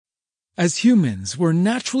As humans, we're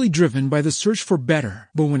naturally driven by the search for better.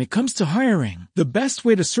 But when it comes to hiring, the best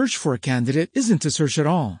way to search for a candidate isn't to search at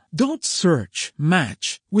all. Don't search,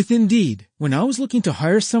 match with Indeed. When I was looking to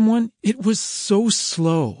hire someone, it was so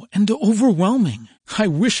slow and overwhelming. I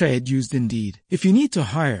wish I had used Indeed. If you need to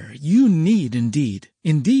hire, you need Indeed.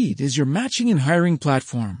 Indeed is your matching and hiring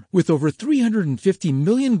platform with over 350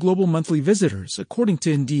 million global monthly visitors, according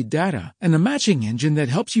to Indeed data, and a matching engine that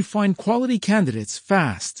helps you find quality candidates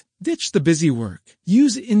fast. Ditch the busy work.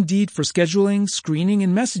 Use Indeed for scheduling, screening,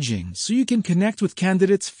 and messaging so you can connect with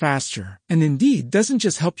candidates faster. And Indeed doesn't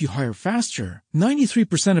just help you hire faster.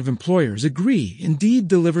 93% of employers agree Indeed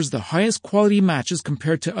delivers the highest quality matches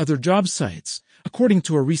compared to other job sites, according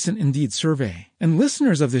to a recent Indeed survey. And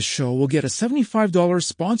listeners of this show will get a $75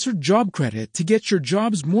 sponsored job credit to get your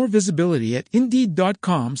jobs more visibility at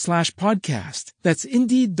Indeed.com/podcast. That's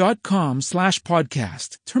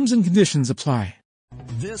Indeed.com/podcast. Terms and conditions apply.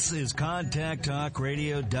 This is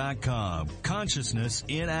ContactTalkRadio.com. Consciousness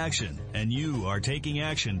in action. And you are taking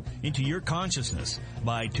action into your consciousness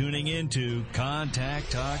by tuning into Contact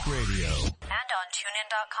Talk Radio. And on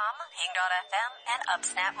TuneIn.com, Hing.fm, and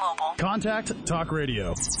UpSnap Mobile. Contact Talk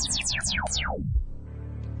Radio.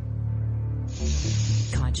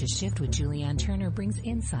 Conscious Shift with Julianne Turner brings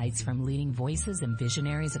insights from leading voices and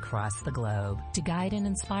visionaries across the globe to guide and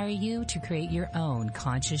inspire you to create your own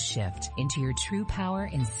conscious shift into your true power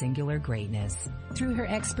and singular greatness. Through her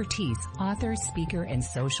expertise, author, speaker, and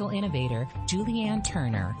social innovator, Julianne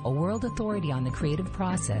Turner, a world authority on the creative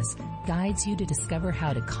process, guides you to discover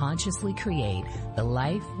how to consciously create the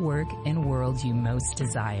life, work, and world you most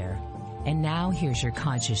desire. And now here's your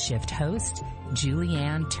Conscious Shift host,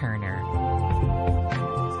 Julianne Turner.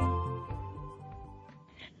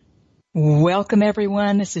 Welcome,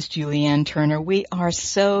 everyone. This is Julianne Turner. We are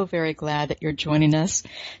so very glad that you're joining us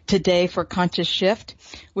today for Conscious Shift.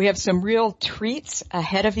 We have some real treats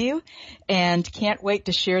ahead of you and can't wait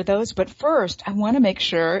to share those. But first, I want to make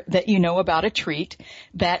sure that you know about a treat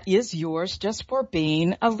that is yours just for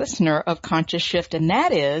being a listener of Conscious Shift, and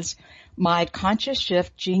that is my Conscious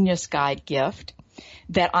Shift Genius Guide gift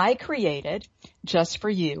that I created just for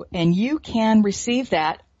you. And you can receive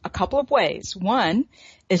that a couple of ways. One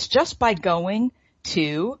is just by going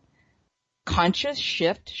to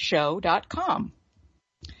ConsciousShiftShow.com.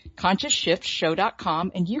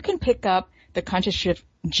 ConsciousShiftShow.com, and you can pick up the Conscious Shift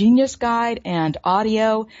Genius Guide and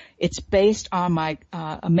audio. It's based on my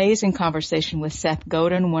amazing conversation with Seth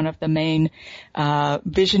Godin, one of the main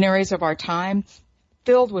visionaries of our time,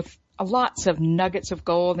 filled with lots of nuggets of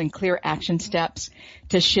gold and clear action steps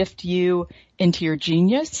to shift you into your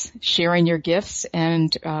genius, sharing your gifts,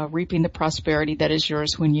 and reaping the prosperity that is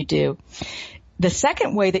yours when you do. The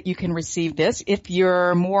second way that you can receive this, if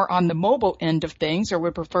you're more on the mobile end of things or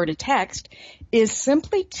would prefer to text, is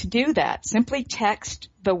simply to do that. Simply text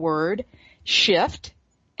the word SHIFT,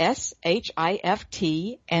 SHIFT,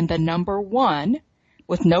 and the number 1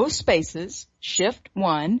 with no spaces, SHIFT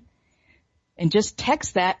 1, and just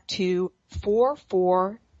text that to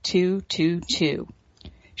 44222.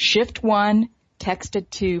 Shift 1, texted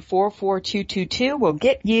to 44222 will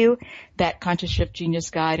get you that Conscious Shift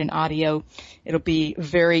Genius Guide and audio. It'll be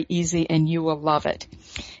very easy and you will love it.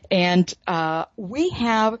 And we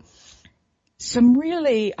have some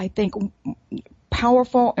really, I think,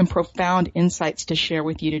 powerful and profound insights to share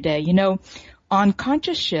with you today. You know, on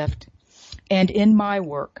Conscious Shift and in my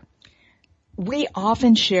work, we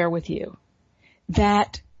often share with you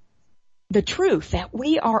that the truth that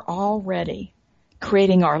we are already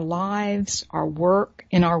creating our lives, our work,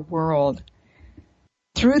 and our world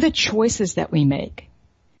through the choices that we make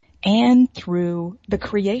and through the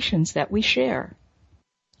creations that we share.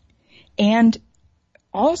 And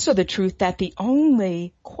also the truth that the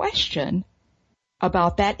only question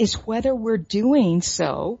about that is whether we're doing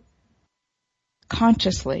so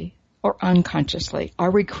consciously or unconsciously.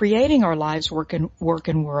 Are we creating our lives, work, and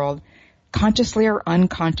world consciously or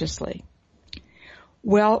unconsciously?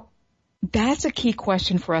 Well, that's a key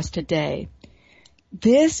question for us today.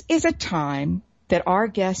 This is a time that our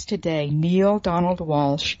guest today, Neale Donald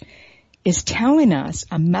Walsch, is telling us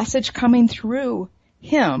a message coming through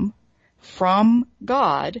him from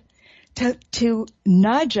God to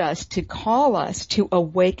nudge us, to call us to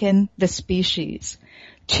awaken the species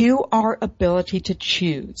to our ability to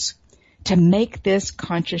choose, to make this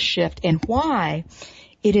conscious shift, and why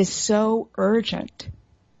it is so urgent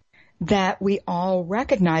that we all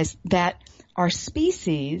recognize that our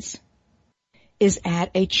species is at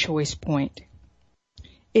a choice point.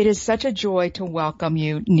 It is such a joy to welcome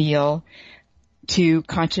you, Neale, to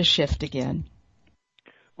Conscious Shift again.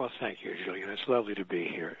 Well, thank you, Julian. It's lovely to be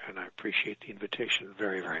here, and I appreciate the invitation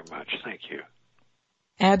very, very much. Thank you.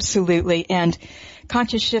 Absolutely. And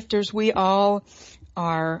Conscious Shifters, we all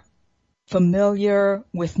are familiar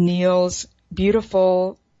with Neil's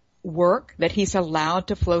beautiful work that he's allowed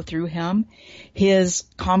to flow through him. His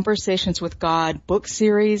Conversations with God book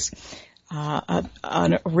series,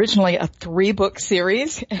 originally a 3-book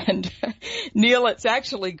series, and Neil, it's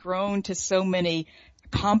actually grown to so many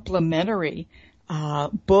complementary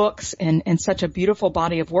books and such a beautiful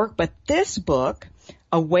body of work. But this book,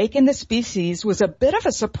 Awaken the Species, was a bit of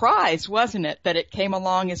a surprise, wasn't it, that it came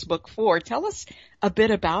along as book 4? Tell us a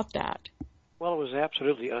bit about that. Well, it was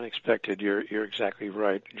absolutely unexpected. You're exactly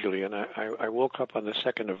right, Julian. I woke up on the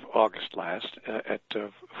 2nd of August last at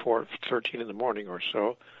 4:13 in the morning or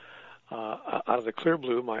so. Out of the clear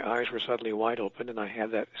blue, my eyes were suddenly wide open, and I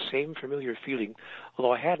had that same familiar feeling,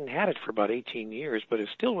 although I hadn't had it for about 18 years, but it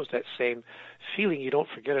still was that same feeling. You don't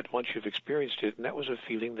forget it once you've experienced it, and that was a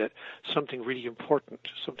feeling that something really important,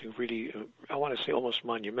 something really, I want to say almost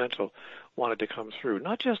monumental, wanted to come through.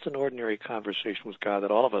 Not just an ordinary conversation with God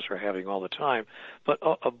that all of us are having all the time, but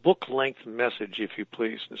a book-length message, if you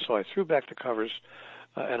please. And so I threw back the covers,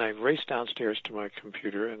 and I raced downstairs to my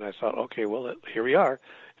computer, and I thought, okay, well, here we are.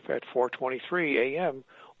 At 4:23 a.m.,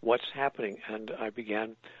 what's happening? And I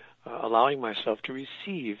began allowing myself to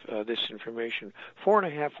receive this information.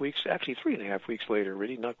 4.5 weeks, actually 3.5 weeks later,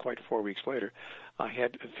 really, not quite 4 weeks later, I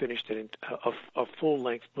had finished a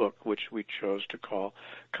full-length book, which we chose to call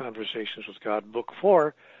Conversations with God, Book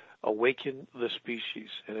 4, Awaken the Species.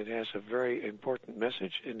 And it has a very important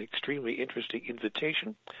message, an extremely interesting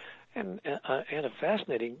invitation, and a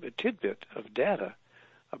fascinating tidbit of data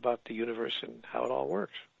about the universe and how it all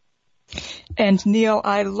works. And Neil,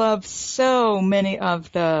 I love so many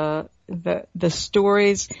of the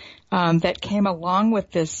stories that came along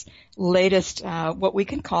with this latest, what we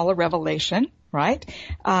can call a revelation, right?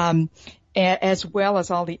 As well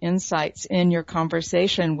as all the insights in your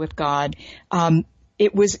conversation with God.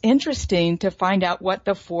 It was interesting to find out what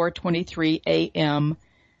the 4:23 a.m.,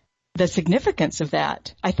 the significance of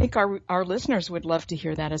that. I think our listeners would love to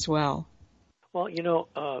hear that as well. Well,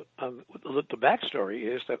 the backstory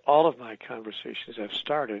is that all of my conversations have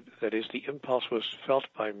started, that is, the impulse was felt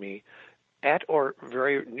by me at or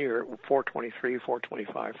very near 4:23,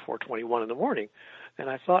 4:25, 4:21 in the morning. And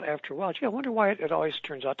I thought after a while, I wonder why it always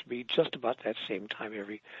turns out to be just about that same time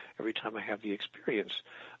every time I have the experience.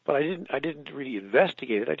 But I didn't really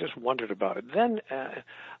investigate it. I just wondered about it. Then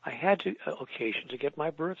I had to occasion to get my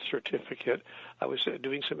birth certificate. I was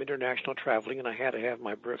doing some international traveling, and I had to have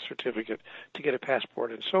my birth certificate to get a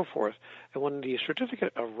passport and so forth. And when the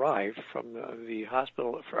certificate arrived from the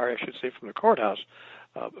hospital, or I should say from the courthouse,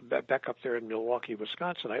 back up there in Milwaukee,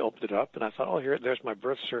 Wisconsin, I opened it up, and I thought, oh, there's my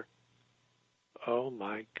birth cert. Oh,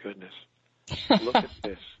 my goodness. Look at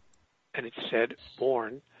this. And it said,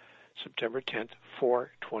 born September 10th,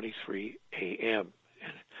 4:23 a.m.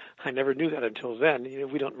 And I never knew that until then.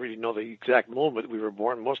 We don't really know the exact moment we were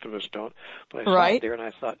born. Most of us don't. But I saw it there, and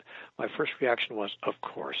I thought, my first reaction was, of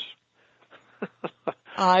course.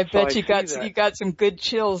 I bet you got some good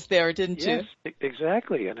chills there, didn't you? Yes,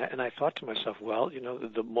 exactly. And I thought to myself, well,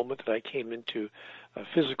 the moment that I came into a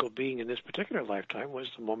physical being in this particular lifetime was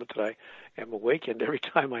the moment that I am awakened every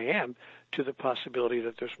time I am to the possibility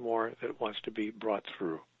that there's more that wants to be brought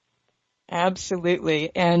through.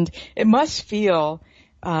 Absolutely. And it must feel,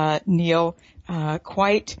 Neil,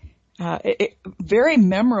 quite very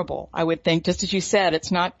memorable, I would think. Just as you said,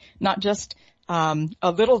 it's not just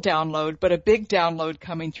a little download, but a big download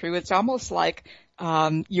coming through. It's almost like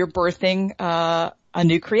you're birthing a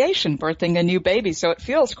new creation, birthing a new baby. So it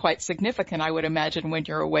feels quite significant, I would imagine, when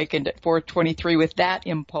you're awakened at 4:23 with that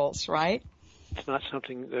impulse, right? It's not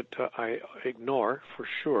something that I ignore, for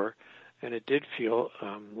sure. And it did feel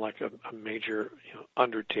like a major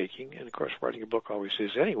undertaking. And, of course, writing a book always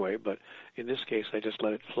is anyway. But in this case, I just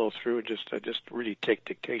let it flow through and just really take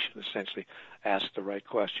dictation, essentially ask the right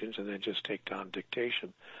questions and then just take down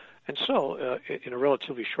dictation. And so in a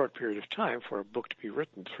relatively short period of time, for a book to be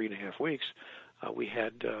written, 3.5 weeks, we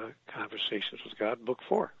had Conversations with God, Book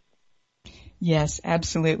 4. Yes,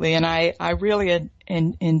 absolutely. And I really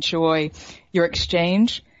enjoy your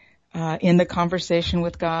exchange in the conversation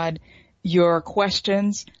with God. Your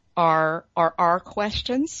questions are our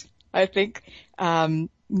questions. I think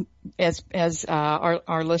as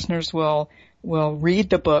our listeners will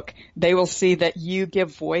read the book, they will see that you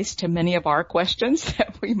give voice to many of our questions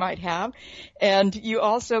that we might have. And you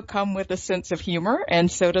also come with a sense of humor,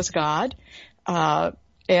 and so does God.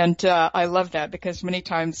 And I love that because many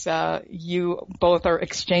times you both are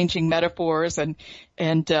exchanging metaphors and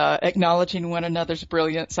acknowledging one another's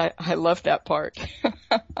brilliance. I love that part.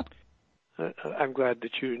 I'm glad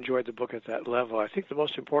that you enjoyed the book at that level. I think the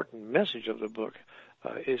most important message of the book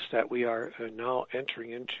is that we are now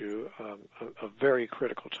entering into a very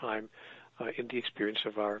critical time in the experience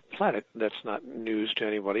of our planet. That's not news to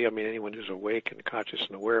anybody. I mean, anyone who's awake and conscious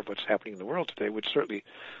and aware of what's happening in the world today would certainly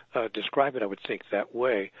describe it, I would think, that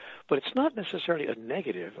way. But it's not necessarily a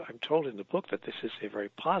negative. I'm told in the book that this is a very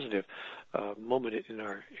positive moment in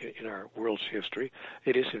our world's history.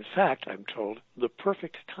 It is, in fact, I'm told, the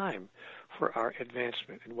perfect time for our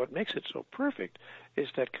advancement. And what makes it so perfect is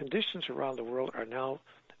that conditions around the world are now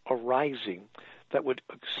arising that would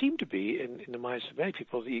seem to be, in the minds of many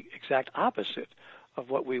people, the exact opposite of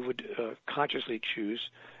what we would consciously choose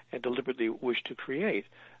and deliberately wish to create.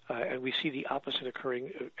 And we see the opposite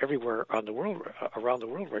occurring everywhere around the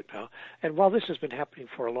world right now. And while this has been happening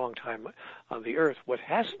for a long time on the Earth, what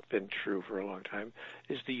hasn't been true for a long time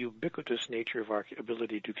is the ubiquitous nature of our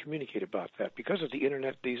ability to communicate about that. Because of the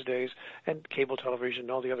Internet these days and cable television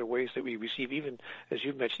and all the other ways that we receive, even, as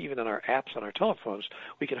you've mentioned, even on our apps on our telephones,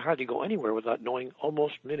 we can hardly go anywhere without knowing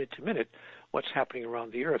almost minute to minute what's happening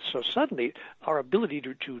around the Earth. So suddenly, our ability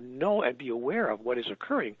to know and be aware of what is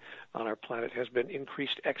occurring on our planet has been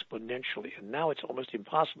increased exponentially. And now it's almost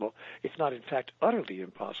impossible, if not in fact utterly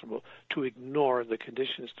impossible, to ignore the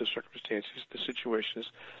conditions, the circumstances, the situations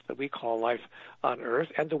that we call life on Earth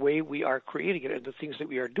and the way we are creating it and the things that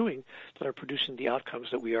we are doing that are producing the outcomes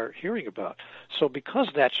that we are hearing about. So because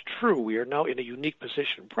that's true, we are now in a unique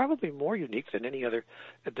position, probably more unique than at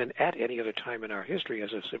any other time in our history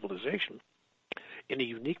as a civilization, in a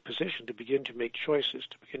unique position to begin to make choices,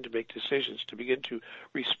 to begin to make decisions, to begin to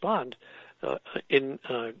respond in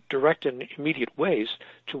direct and immediate ways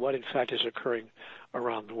to what in fact is occurring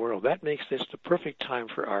around the world. That makes this the perfect time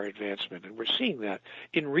for our advancement, and we're seeing that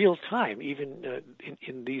in real time, even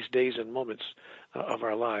in these days and moments of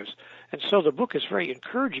our lives. And so the book is very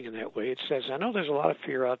encouraging in that way. It says, I know there's a lot of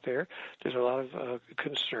fear out there, there's a lot of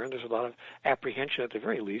concern, there's a lot of apprehension at the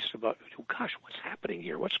very least about, gosh, what's happening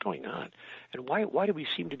here, what's going on, and why do we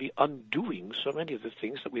seem to be undoing so many of the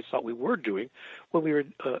things that we thought we were doing when we were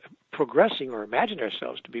progressing or imagined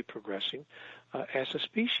ourselves to be progressing as a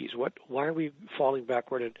species? Why are we falling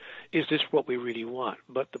backward, and is this what we really want?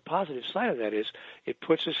 But the positive side of that is it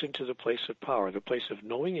puts us into the place of power. The place of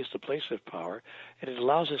knowing is the place of power, and it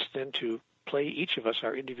allows us then to play, each of us,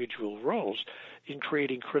 our individual roles in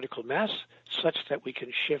creating critical mass such that we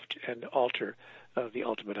can shift and alter the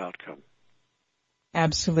ultimate outcome.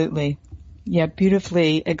 Absolutely. Yeah,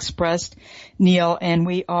 beautifully expressed, Neil. And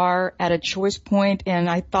we are at a choice point, and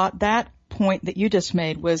I thought that point that you just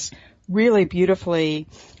made was really beautifully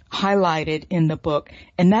highlighted in the book,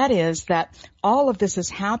 and that is that all of this is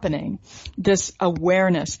happening, this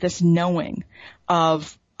awareness, this knowing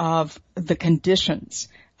of the conditions,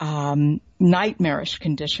 nightmarish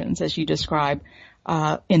conditions, as you describe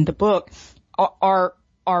in the book,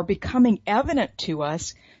 are becoming evident to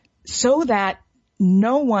us so that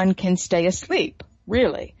no one can stay asleep,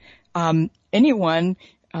 really. Anyone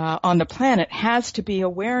on the planet has to be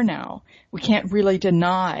aware now. We can't really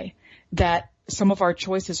deny that some of our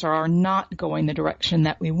choices are not going the direction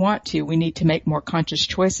that we want to. We need to make more conscious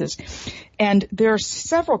choices. And there are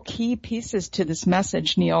several key pieces to this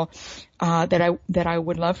message, Neil, that I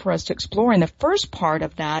would love for us to explore. And the first part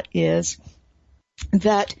of that is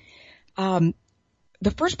that the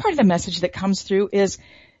first part of the message that comes through is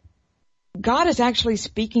God is actually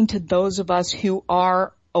speaking to those of us who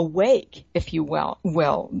are awake, if you will,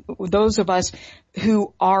 those of us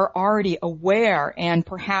who are already aware and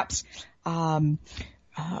perhaps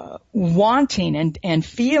wanting and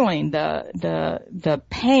feeling the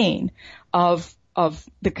pain of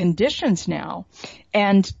the conditions now.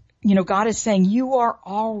 And, God is saying you are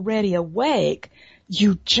already awake.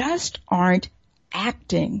 You just aren't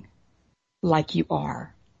acting like you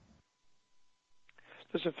are.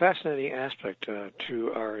 There's a fascinating aspect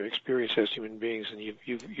to our experience as human beings, and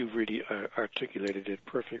you've really articulated it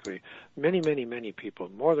perfectly. Many, many, many people,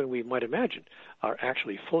 more than we might imagine, are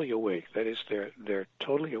actually fully awake. That is, they're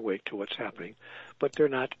totally awake to what's happening, but they're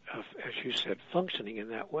not, as you said, functioning in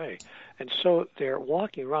that way. And so they're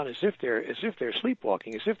walking around as if they're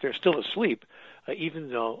sleepwalking, as if they're still asleep, even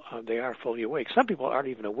though they are fully awake. Some people aren't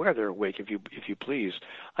even aware they're awake, if you please.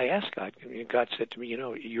 I asked God, and God said to me,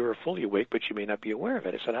 you're fully awake, but you may not be aware of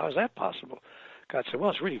it. I said, how is that possible? God said, well,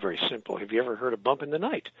 it's really very simple. Have you ever heard a bump in the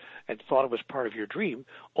night and thought it was part of your dream,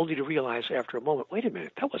 only to realize after a moment, wait a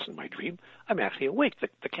minute, that wasn't my dream. I'm actually awake.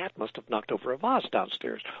 The cat must have knocked over a vase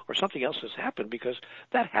downstairs, or something else has happened, because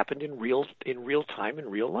that happened in real time, in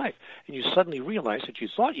real life. And you suddenly realize that you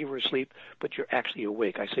thought you were asleep, but you're actually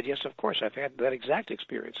awake. I said, yes, of course, I've had that exact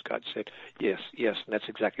experience. God said, yes, and that's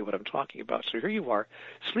exactly what I'm talking about. So here you are,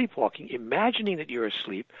 sleepwalking, imagining that you're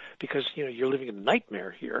asleep, because you're living a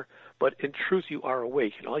nightmare here, but in truth you are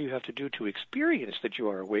awake, and all you have to do to experience that you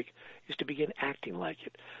are awake is to begin acting like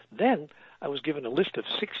it. Then I was given a list of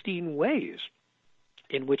 16 ways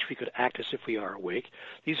in which we could act as if we are awake.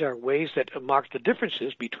 These are ways that mark the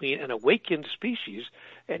differences between an awakened species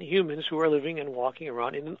and humans who are living and walking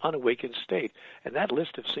around in an unawakened state. And that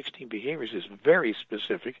list of 16 behaviors is very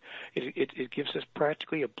specific. It gives us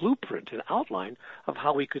practically a blueprint, an outline of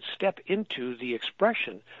how we could step into the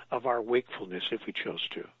expression of our wakefulness if we chose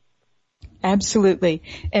to. Absolutely.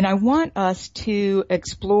 And I want us to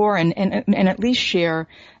explore and at least share,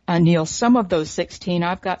 Neil, some of those 16.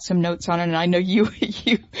 I've got some notes on it, and I know you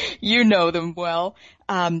know them well.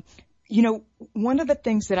 One of the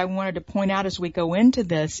things that I wanted to point out as we go into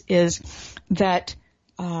this is that,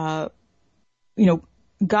 God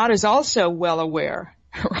is also well aware,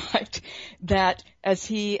 right? That as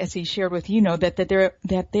he shared with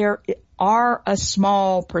that there are a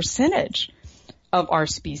small percentage of our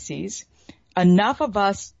species, enough of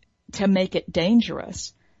us to make it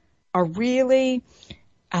dangerous, are really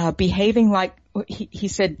behaving like, he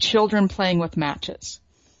said, children playing with matches,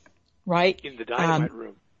 right? In the dynamite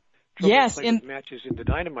room. Yes. With matches in the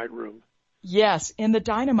dynamite room. Yes, in the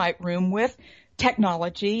dynamite room with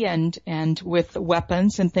technology and with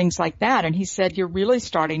weapons and things like that. And he said, you're really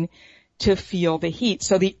starting to feel the heat.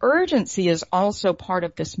 So the urgency is also part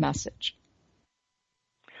of this message.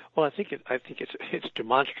 Well, I think it's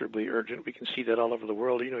demonstrably urgent. We can see that all over the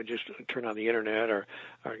world. Just turn on the internet or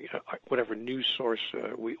whatever news source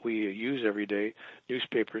we use every day.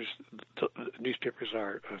 Newspapers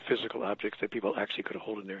are physical objects that people actually could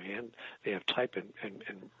hold in their hand. They have type and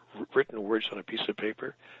written words on a piece of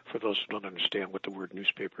paper. For those who don't understand what the word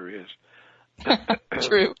newspaper is.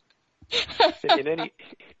 True. in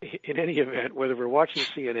any event, whether we're watching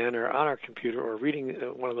CNN or on our computer or reading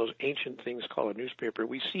one of those ancient things called a newspaper,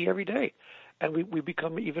 we see every day. And we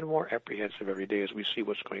become even more apprehensive every day as we see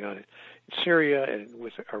what's going on in Syria and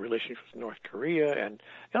with our relationship with North Korea and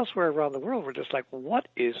elsewhere around the world. We're just like, what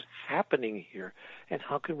is happening here? And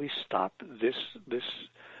how can we stop this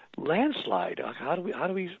landslide? How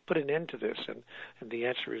do we put an end to this? And the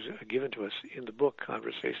answer is given to us in the book,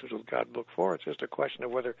 Conversations with God, Book 4. It's just a question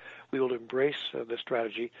of whether we will embrace the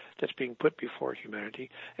strategy that's being put before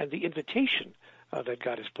humanity and the invitation that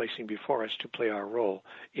God is placing before us to play our role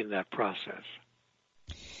in that process.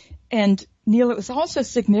 And Neil, it was also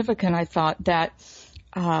significant, I thought, that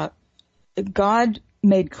God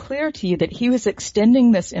made clear to you that he was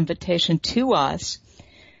extending this invitation to us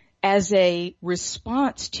as a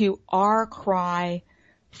response to our cry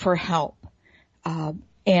for help.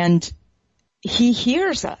 And he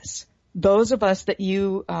hears us, those of us that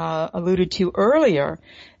you alluded to earlier,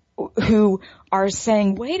 who are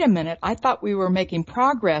saying, wait a minute, I thought we were making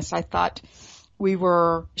progress. I thought we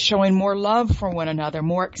were showing more love for one another,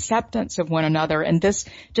 more acceptance of one another. And this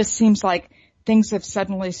just seems like things have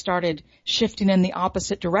suddenly started shifting in the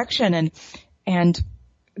opposite direction. And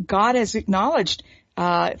God has acknowledged,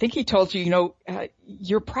 I think he told you,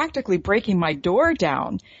 you're practically breaking my door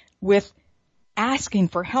down with asking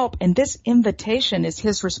for help. And this invitation is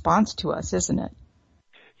his response to us, isn't it?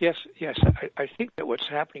 Yes. I think that what's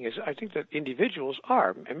happening is I think that individuals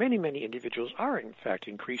are, and many individuals are, in fact,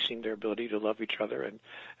 increasing their ability to love each other and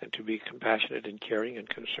to be compassionate and caring and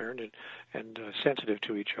concerned and sensitive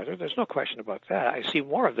to each other. There's no question about that. I see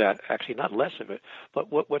more of that, actually, not less of it.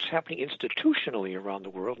 But what's happening institutionally around the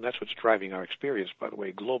world, and that's what's driving our experience, by the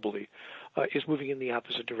way, globally, is moving in the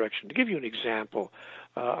opposite direction. To give you an example,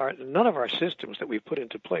 none of our systems that we've put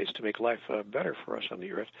into place to make life better for us on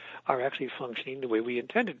the earth are actually functioning the way we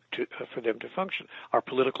intended for them to function. Our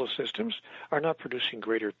political systems are not producing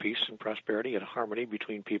greater peace and prosperity and harmony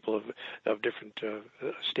between people of different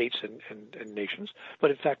states and nations, but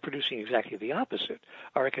in fact producing exactly the opposite.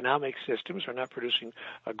 Our economic systems are not producing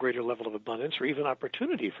a greater level of abundance or even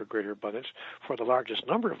opportunity for greater abundance for the largest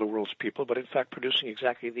number of the world's people, but in fact producing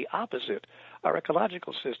exactly the opposite. opposite. Our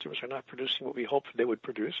ecological systems are not producing what we hoped they would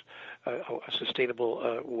produce, a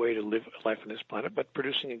sustainable way to live life on this planet, but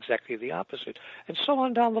producing exactly the opposite. And so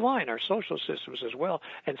on down the line, our social systems as well,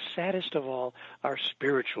 and saddest of all, our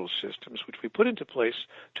spiritual systems, which we put into place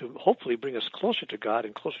to hopefully bring us closer to God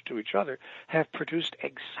and closer to each other, have produced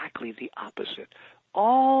exactly the opposite.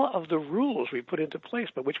 All of the rules we put into place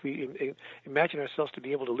by which we imagine ourselves to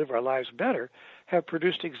be able to live our lives better have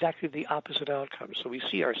produced exactly the opposite outcome. So we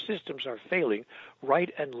see our systems are failing right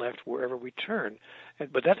and left wherever we turn.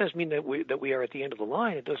 But that doesn't mean that we are at the end of the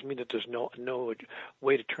line. It doesn't mean that there's no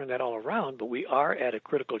way to turn that all around. But we are at a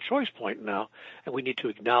critical choice point now, and we need to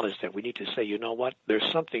acknowledge that. We need to say, you know what? There's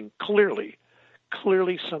something clearly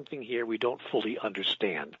something here we don't fully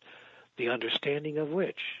understand. The understanding of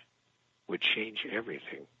which would change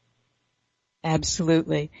everything.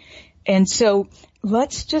 Absolutely. And so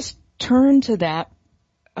let's just turn to that,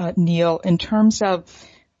 Neil, in terms of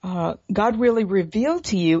God really revealed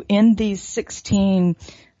to you in these 16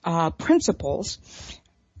 principles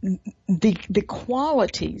the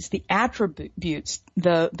qualities, the attributes,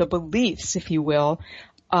 the beliefs, if you will,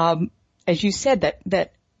 as you said,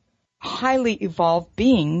 that highly evolved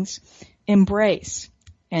beings embrace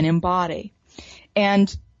and embody.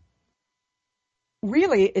 And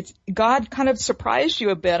really, God kind of surprised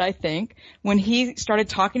you a bit, I think, when he started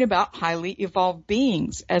talking about highly evolved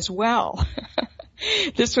beings as well.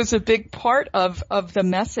 This was a big part of the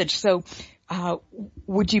message. So,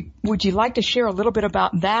 would you like to share a little bit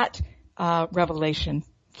about that revelation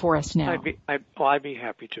for us now? I'd be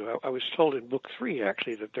happy to. I was told in Book 3,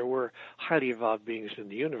 actually, that there were highly evolved beings in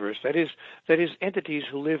the universe. That is entities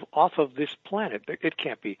who live off of this planet. It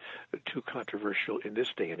can't be too controversial in this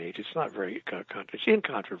day and age. It's not very it's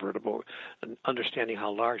incontrovertible, understanding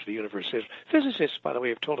how large the universe is. Physicists, by the way,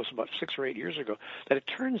 have told us about 6 or 8 years ago that it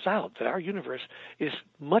turns out that our universe is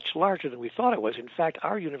much larger than we thought it was. In fact,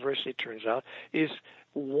 our universe, it turns out, is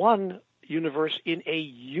one universe in a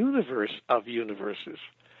universe of universes.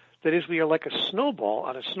 That is, we are like a snowball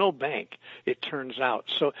on a snowbank, it turns out.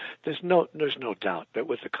 So there's no doubt that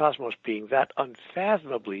with the cosmos being that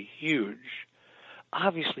unfathomably huge,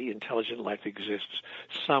 obviously intelligent life exists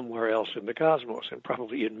somewhere else in the cosmos, and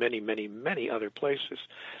probably in many, many, many other places.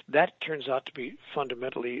 That turns out to be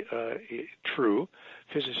fundamentally true.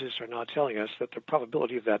 Physicists are now telling us that the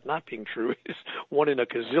probability of that not being true is 1 in a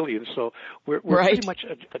gazillion. So we're right. pretty much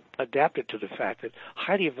adapted to the fact that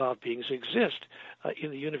highly evolved beings exist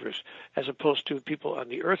in the universe, as opposed to people on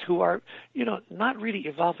the Earth who are, not really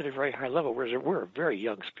evolved at a very high level, whereas we're a very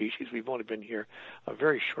young species. We've only been here a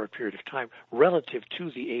very short period of time relative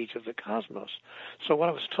to the age of the cosmos. So what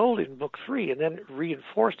I was told in Book 3 and then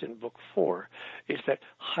reinforced in Book 4 is that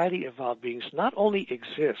highly evolved beings not only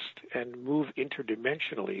exist and move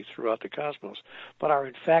interdimensionally throughout the cosmos, but are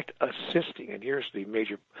in fact assisting, and here's the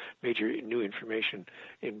major new information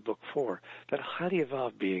in Book 4, that highly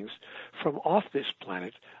evolved beings from off this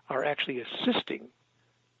planet are actually assisting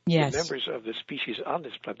yes. the members of the species on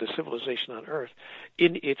this planet, the civilization on Earth,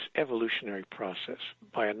 in its evolutionary process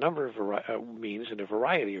by a number of means in a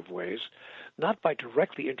variety of ways, not by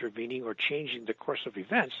directly intervening or changing the course of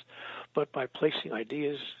events, but by placing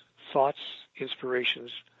ideas, thoughts,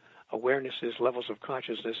 inspirations, awarenesses, levels of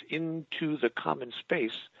consciousness into the common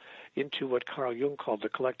space, into what Carl Jung called the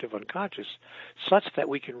collective unconscious, such that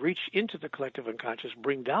we can reach into the collective unconscious,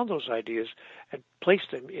 bring down those ideas, and place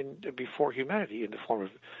them before humanity in the form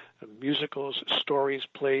of musicals, stories,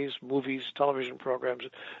 plays, movies, television programs,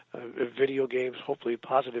 video games, hopefully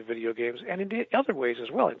positive video games, and in other ways as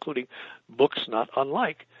well, including books not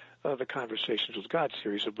unlike the Conversations with God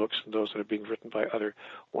series of books, and those that are being written by other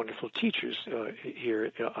wonderful teachers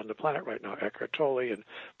here on the planet right now, Eckhart Tolle and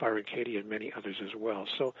Byron Katie and many others as well.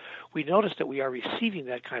 So we notice that we are receiving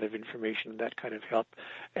that kind of information, that kind of help,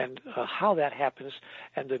 and how that happens,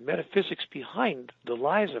 and the metaphysics behind the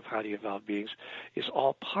lives of highly evolved beings is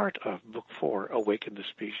all part of Book 4, Awaken the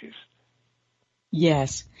Species.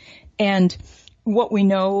 Yes. And what we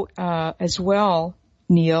know as well,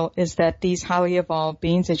 Neil, is that these highly evolved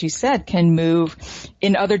beings, as you said, can move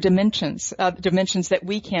in other dimensions, dimensions that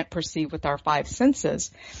we can't perceive with our 5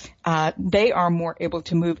 senses. They are more able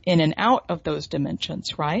to move in and out of those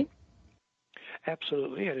dimensions, right?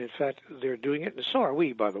 Absolutely, and in fact, they're doing it, and so are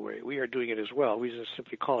we, by the way. We are doing it as well. We just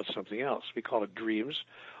simply call it something else. We call it dreams,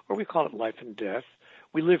 or we call it life and death.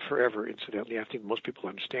 We live forever, incidentally. I think most people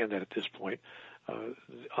understand that at this point.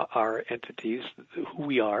 our entities, who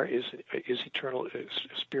we are, is eternal,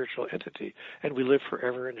 spiritual entity, and we live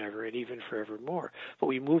forever and ever, and even forevermore. But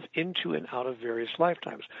we move into and out of various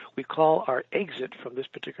lifetimes. We call our exit from this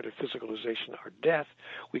particular physicalization our death.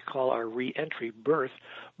 We call our re-entry birth,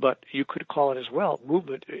 but you could call it as well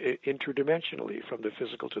movement interdimensionally from the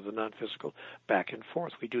physical to the non-physical, back and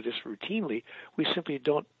forth. We do this routinely. We simply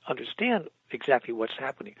don't understand exactly what's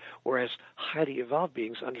happening, whereas highly evolved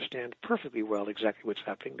beings understand perfectly well exactly what's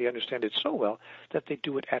happening. They understand it so well that they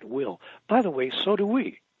do it at will. By the way, so do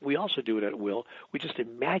we. We also do it at will. We're just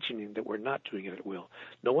imagining that we're not doing it at will.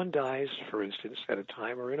 No one dies, for instance, at a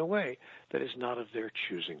time or in a way that is not of their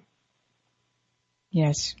choosing.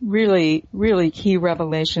 Yes, really, really key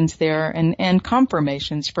revelations there and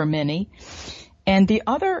confirmations for many. And the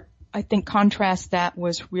other, I think, contrast that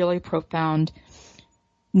was really profound,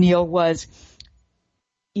 Neil, was,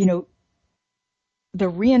 the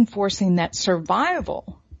reinforcing that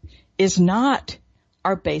survival is not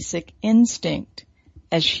our basic instinct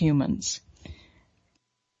as humans.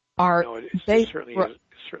 No, it certainly is. It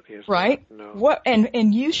certainly is. Right? No. What?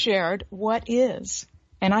 And you shared what is,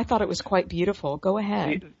 and I thought it was quite beautiful. Go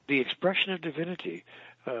ahead. The expression of divinity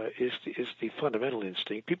is the fundamental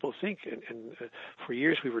instinct. People think, and for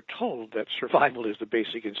years we were told that survival is the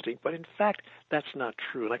basic instinct, but in fact that's not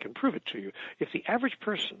true, and I can prove it to you. If the average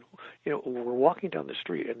person, were walking down the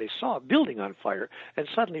street and they saw a building on fire and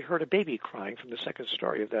suddenly heard a baby crying from the second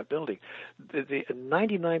story of that building, the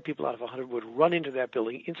 99 people out of 100 would run into that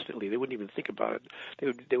building instantly. They wouldn't even think about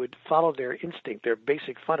it. They would follow their instinct, their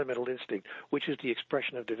basic fundamental instinct, which is the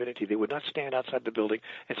expression of divinity. They would not stand outside the building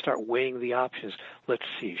and start weighing the options. Let's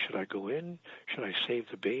see, should I go in? Should I save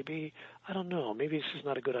the baby? I don't know. Maybe this is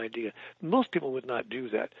not a good idea. Most people would not do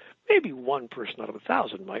that. Maybe one person out of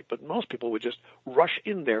 1,000 might, but most people would just rush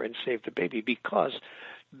in there and save the baby because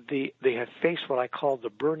they have faced what I call the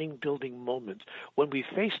burning building moment. When we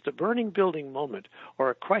face the burning building moment or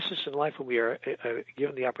a crisis in life when we are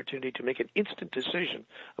given the opportunity to make an instant decision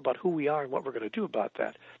about who we are and what we're going to do about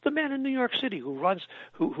that. The man in New York City who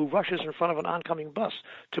rushes in front of an oncoming bus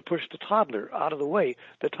to push the toddler out of the way,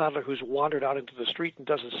 the toddler who's wandered out into the street and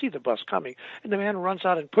doesn't see the bus coming, and the man runs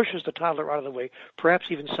out and pushes the toddler out of the way, perhaps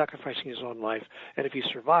even sacrificing his own life. And if he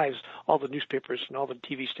survives, all the newspapers and all the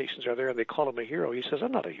TV stations are there and they call him a hero. He says,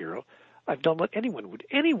 I'm not a hero. I've done what anyone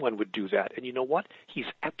would do that. And you know what? He's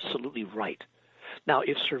absolutely right. Now,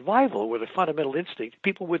 if survival were the fundamental instinct,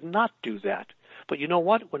 people would not do that. But you know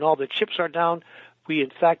what? When all the chips are down, we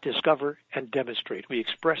in fact discover and demonstrate. We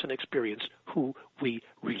express and experience who we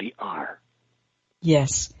really are.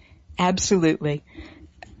 Yes, absolutely.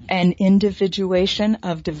 An individuation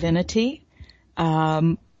of divinity,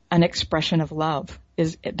 an expression of love.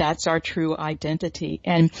 That's our true identity.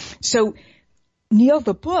 And so, Neil,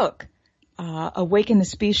 the book, Awaken the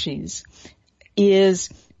Species, is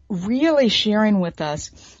really sharing with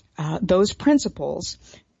us those principles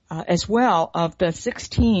as well of the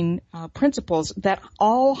 16 principles that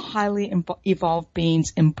all highly evolved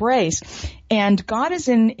beings embrace. And God is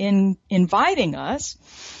inviting us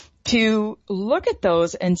to look at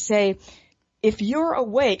those and say, if you're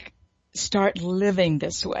awake, start living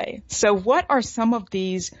this way. So what are some of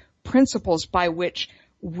these principles by which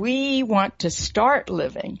we want to start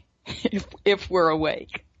living if we're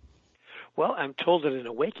awake? Well, I'm told that an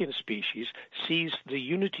awakened species sees the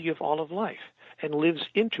unity of all of life and lives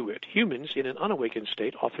into it. Humans in an unawakened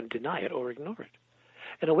state often deny it or ignore it.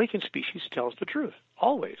 An awakened species tells the truth,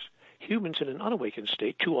 always. Humans in an unawakened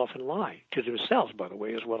state too often lie, to themselves, by the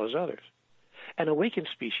way, as well as others. An awakened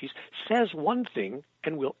species says one thing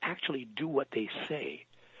and will actually do what they say.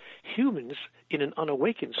 Humans in an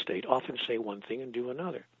unawakened state often say one thing and do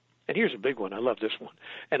another. And here's a big one. I love this one.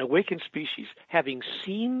 An awakened species, having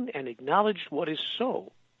seen and acknowledged what is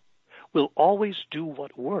so, will always do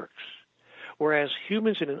what works, whereas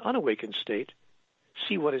humans in an unawakened state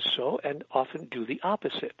see what is so and often do the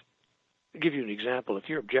opposite. I'll give you an example. If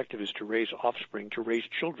your objective is to raise offspring, to raise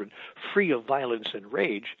children free of violence and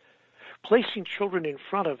rage, placing children in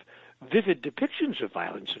front of vivid depictions of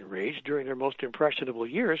violence and rage during their most impressionable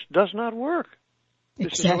years does not work.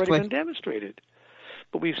 This has already been demonstrated.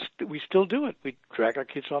 But we still do it. We drag our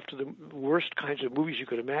kids off to the worst kinds of movies you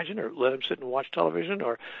could imagine, or let them sit and watch television,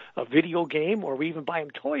 or a video game, or we even buy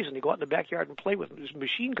them toys and they go out in the backyard and play with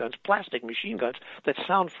machine guns, plastic machine guns that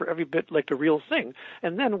sound for every bit like the real thing.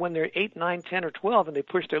 And then when they're 8, 9, 10, or 12 and they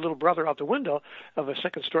push their little brother out the window of a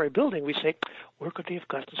second-story building, we say, where could they have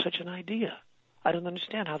gotten such an idea? I don't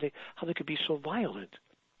understand how they could be so violent.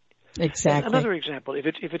 Exactly. And another example, if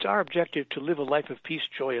it's our objective to live a life of peace,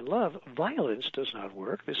 joy, and love, violence does not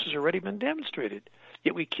work. This has already been demonstrated.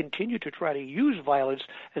 Yet we continue to try to use violence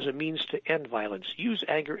as a means to end violence, use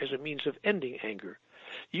anger as a means of ending anger,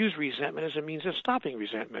 use resentment as a means of stopping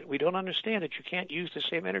resentment. We don't understand that you can't use the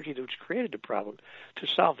same energy which created the problem to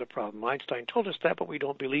solve the problem. Einstein told us that, but we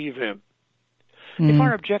don't believe him. If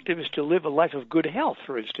our objective is to live a life of good health,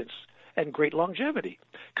 for instance, and great longevity,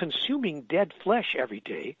 consuming dead flesh every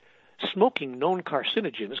day, smoking known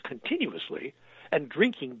carcinogens continuously, and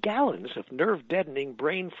drinking gallons of nerve-deadening,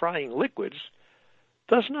 brain-frying liquids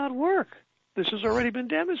does not work. This has already been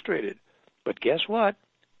demonstrated. But guess what?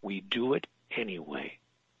 We do it anyway.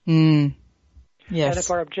 Yes. And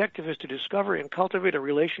if our objective is to discover and cultivate a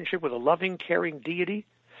relationship with a loving, caring deity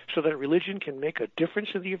so that religion can make a difference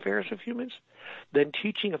in the affairs of humans, then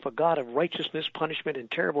teaching of a God of righteousness, punishment, and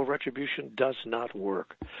terrible retribution does not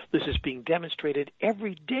work. This is being demonstrated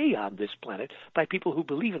every day on this planet by people who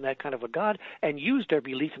believe in that kind of a God and use their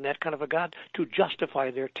belief in that kind of a God to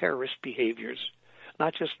justify their terrorist behaviors.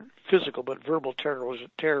 Not just physical, but verbal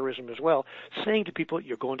terrorism as well, saying to people,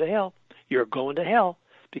 you're going to hell. You're going to hell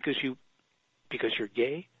because you're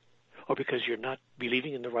gay, or because you're not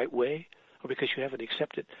believing in the right way, or because you haven't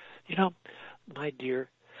accepted. You know, my dear,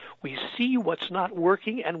 we see what's not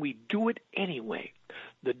working and we do it anyway.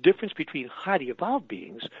 The difference between highly evolved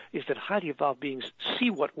beings is that highly evolved beings see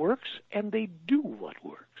what works and they do what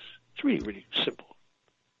works. It's really, really simple.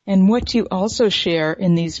 And what you also share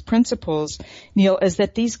in these principles, Neil, is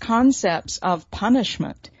that these concepts of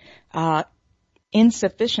punishment,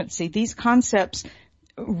 insufficiency, these concepts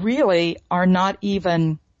really are not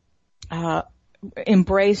even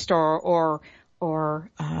embraced or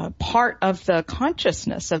part of the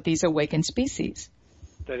consciousness of these awakened species.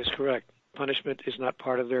 That is correct. Punishment is not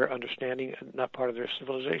part of their understanding and not part of their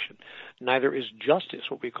civilization. Neither is justice,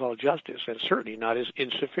 what we call justice, and certainly not is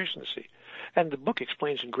insufficiency. And the book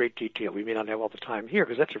explains in great detail. We may not have all the time here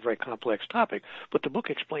because that's a very complex topic, but the book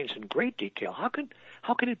explains in great detail how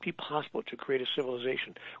can it be possible to create a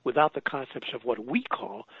civilization without the concepts of what we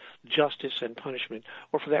call justice and punishment,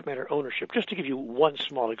 or for that matter, ownership. Just to give you one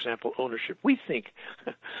small example, ownership. We think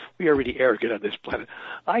we are really arrogant on this planet.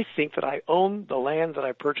 I think that I own the land that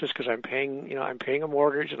I purchased because I'm paying a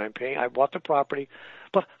mortgage and I bought the property.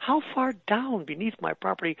 But how far down beneath my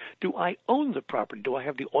property do I own the property? Do I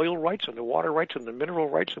have the oil rights and the water rights and the mineral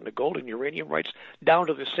rights and the gold and uranium rights down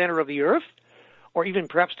to the center of the earth? Or even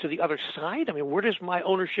perhaps to the other side? I mean, where does my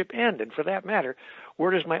ownership end? And for that matter,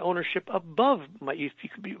 where does my ownership above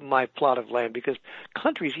my plot of land? Because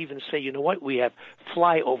countries even say, you know what, we have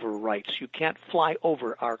flyover rights. You can't fly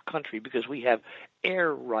over our country because we have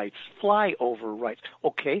air rights, flyover rights.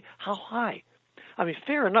 Okay, how high? I mean,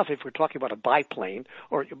 fair enough if we're talking about a biplane,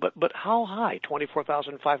 but how high?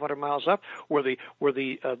 24,500 miles up, where the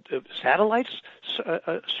satellites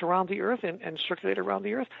surround the Earth and circulate around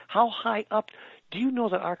the Earth? How high up? Do you know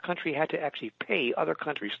that our country had to actually pay other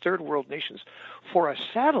countries, third world nations, for a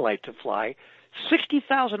satellite to fly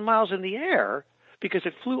 60,000 miles in the air because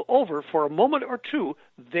it flew over for a moment or two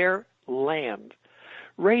their land?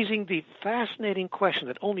 Raising the fascinating question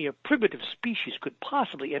that only a primitive species could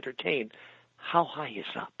possibly entertain. How high is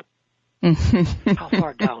up? How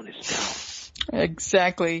far down is down?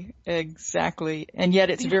 Exactly. And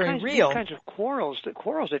yet it's very real. These kinds of quarrels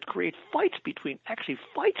that create fights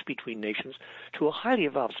between nations to a highly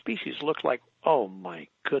evolved species look like, oh my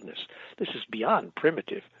goodness, this is beyond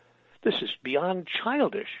primitive. This is beyond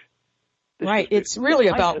childish. Right. It's really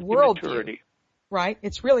about worldview. Right.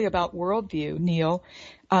 It's really about worldview, Neil.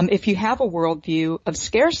 If you have a worldview of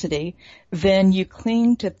scarcity, then you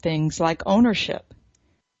cling to things like ownership.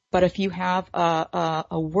 But if you have a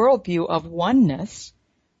worldview of oneness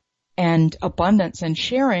and abundance and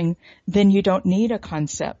sharing, then you don't need a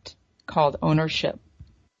concept called ownership.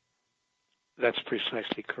 That's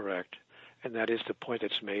precisely correct. And that is the point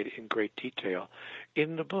that's made in great detail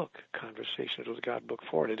in the book, Conversations with God, Book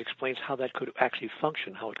 4. And it explains how that could actually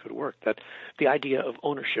function, how it could work. That the idea of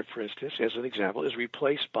ownership, for instance, as an example, is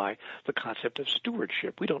replaced by the concept of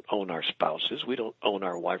stewardship. We don't own our spouses. We don't own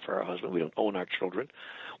our wife or our husband. We don't own our children.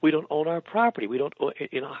 We don't own our property. We don't own,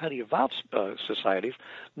 in a highly evolved societies,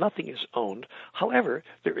 nothing is owned. However,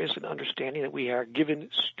 there is an understanding that we are given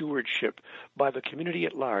stewardship by the community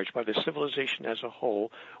at large, by the civilization as a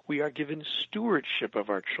whole. We are given stewardship of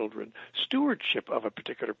our children, stewardship of a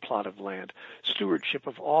particular plot of land, stewardship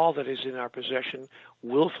of all that is in our possession,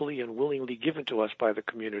 willfully and willingly given to us by the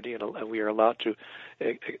community, and we are allowed to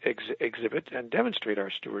exhibit and demonstrate our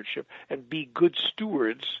stewardship and be good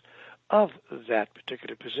stewards of that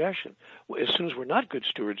particular possession. As soon as we're not good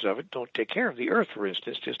stewards of it, don't take care of the earth, for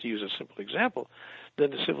instance, just to use a simple example,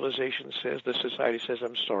 then the civilization says, the society says,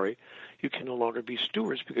 I'm sorry, you can no longer be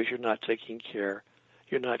stewards because you're not taking care,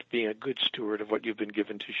 you're not being a good steward of what you've been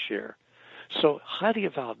given to share. So highly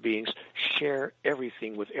evolved beings share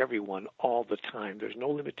everything with everyone all the time. There's no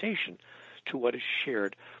limitation to what is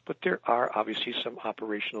shared, but there are obviously some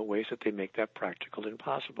operational ways that they make that practical and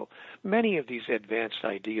possible. Many of these advanced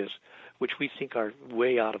ideas, which we think are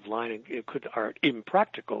way out of line and are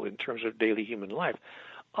impractical in terms of daily human life,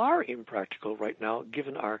 are impractical right now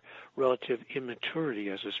given our relative immaturity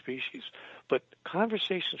as a species. But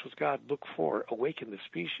Conversations with God, Book 4, Awaken the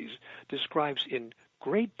Species, describes in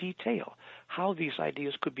great detail how these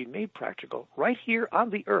ideas could be made practical right here on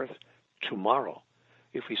the earth tomorrow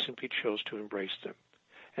if we simply chose to embrace them.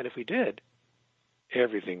 And if we did,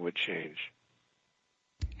 everything would change.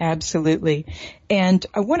 Absolutely. And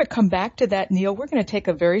I want to come back to that, Neil. We're going to take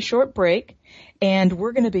a very short break, and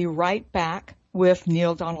we're going to be right back with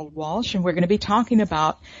Neale Donald Walsch, and we're going to be talking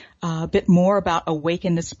about a bit more about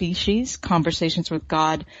Awaken the Species, Conversations with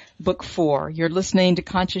God, Book 4. You're listening to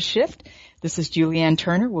Conscious Shift. This is Julianne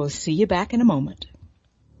Turner. We'll see you back in a moment.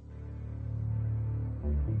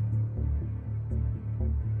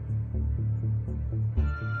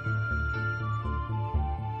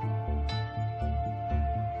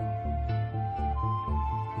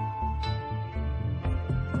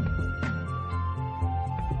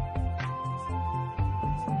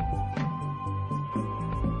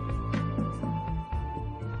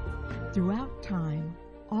 Throughout time,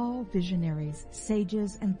 all visionaries,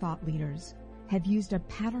 sages, and thought leaders have used a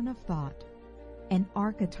pattern of thought, an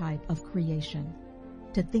archetype of creation,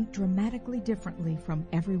 to think dramatically differently from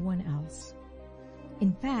everyone else.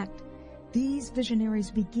 In fact, these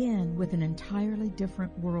visionaries begin with an entirely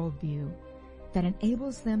different worldview that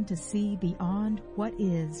enables them to see beyond what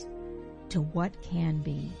is to what can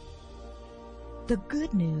be. The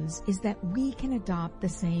good news is that we can adopt the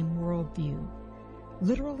same worldview,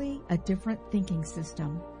 literally a different thinking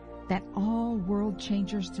system that all world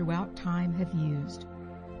changers throughout time have used,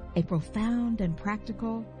 a profound and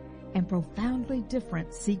practical and profoundly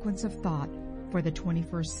different sequence of thought for the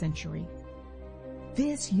 21st century.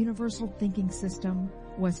 This universal thinking system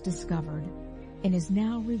was discovered and is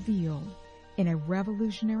now revealed in a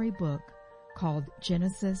revolutionary book called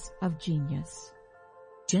Genesis of Genius.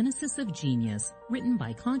 Genesis of Genius, written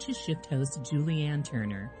by Conscious Shift host Julianne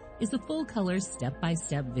Turner, is a full-color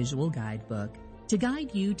step-by-step visual guidebook to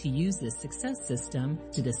guide you to use this success system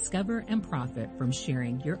to discover and profit from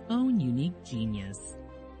sharing your own unique genius.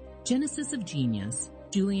 Genesis of Genius,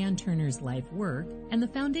 Julianne Turner's life work, and the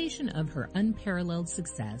foundation of her unparalleled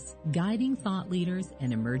success, guiding thought leaders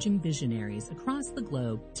and emerging visionaries across the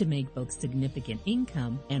globe to make both significant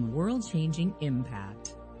income and world-changing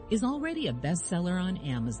impact, is already a bestseller on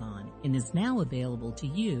Amazon and is now available to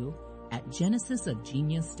you at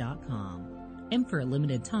genesisofgenius.com. And for a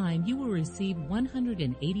limited time, you will receive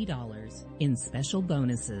 $180 in special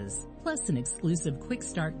bonuses, plus an exclusive quick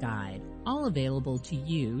start guide, all available to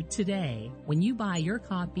you today when you buy your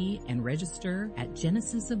copy and register at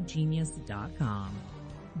genesisofgenius.com.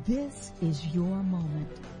 This is your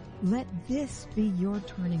moment. Let this be your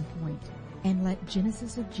turning point, and let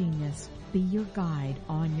Genesis of Genius be your guide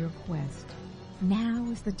on your quest. Now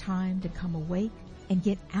is the time to come awake and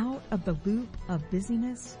get out of the loop of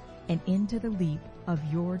busyness and into the leap of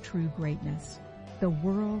your true greatness. The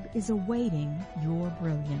world is awaiting your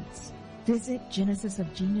brilliance. Visit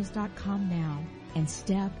genesisofgenius.com now and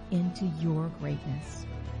step into your greatness.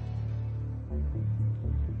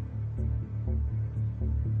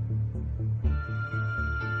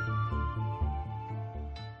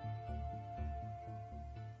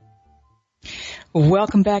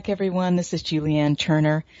 Welcome back, everyone. This is Julianne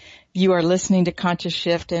Turner. You are listening to Conscious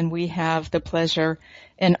Shift, and we have the pleasure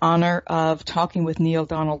and honor of talking with Neale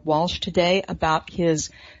Donald Walsch today about his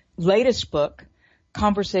latest book,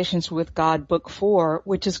 Conversations with God, Book 4,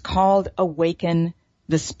 which is called Awaken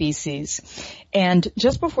the Species. And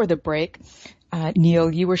just before the break,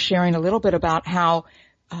 Neale, you were sharing a little bit about how,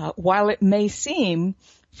 while it may seem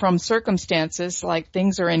from circumstances like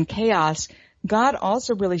things are in chaos, God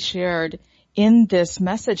also really shared in this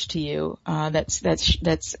message to you,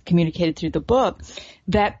 that's communicated through the book,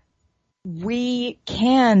 that we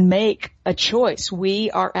can make a choice.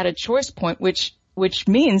 We are at a choice point, which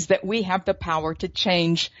means that we have the power to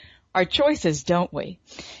change our choices, don't we?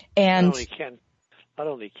 And not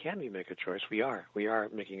only can we make a choice, we are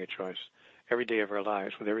making a choice every day of our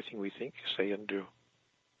lives with everything we think, say, and do.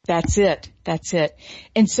 That's it. That's it.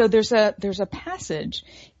 And so there's a passage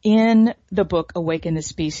in the book Awaken the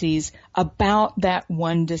Species about that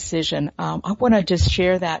one decision. I want to just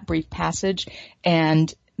share that brief passage,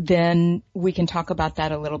 and then we can talk about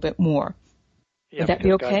that a little bit more. Yeah, would that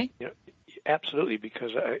be okay? God, absolutely, because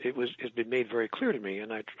it's been made very clear to me,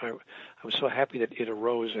 and I'm so happy that it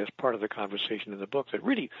arose as part of the conversation in the book, that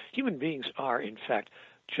really human beings are, in fact,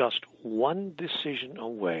 just one decision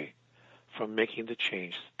away from making the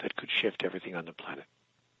change that could shift everything on the planet.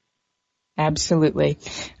 Absolutely.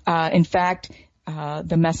 In fact,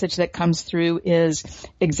 the message that comes through is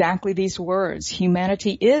exactly these words.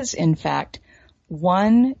 Humanity is, in fact,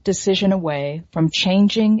 one decision away from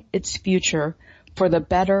changing its future for the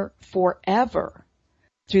better forever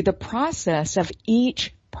through the process of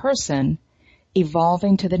each person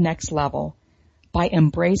evolving to the next level by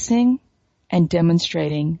embracing and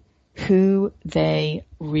demonstrating who they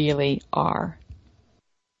really are.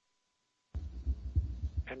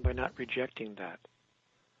 And by not rejecting that,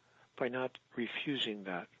 by not refusing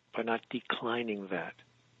that, by not declining that,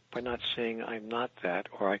 by not saying I'm not that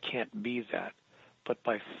or I can't be that, but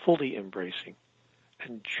by fully embracing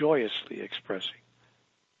and joyously expressing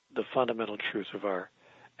the fundamental truth of our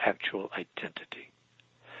actual identity.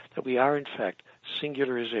 That we are, in fact,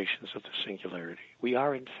 singularizations of the singularity. We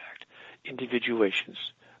are, in fact, individuations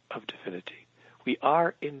of divinity. We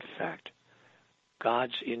are, in fact,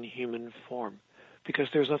 God's in human form, because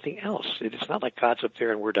there's nothing else. It's not like God's up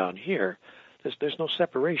there and we're down here. There's no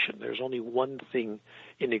separation. There's only one thing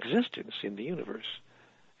in existence in the universe.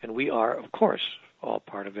 And we are, of course, all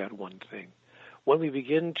part of that one thing. When we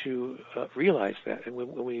begin to realize that, and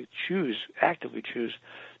when we actively choose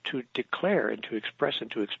to declare and to express and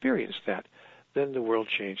to experience that, then the world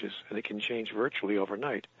changes, and it can change virtually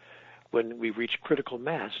overnight when we reach critical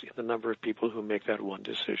mass in the number of people who make that one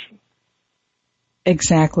decision.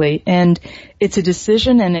 Exactly. And it's a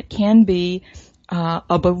decision, and it can be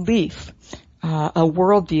a belief, a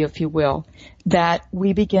worldview, if you will, that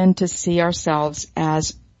we begin to see ourselves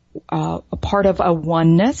as a part of a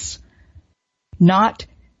oneness, not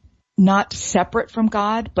separate from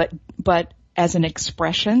God, but as an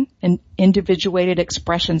expression, an individuated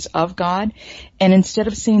expressions of God. And instead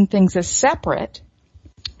of seeing things as separate,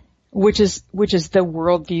 which is the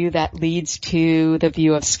worldview that leads to the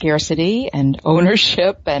view of scarcity and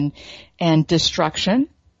ownership and destruction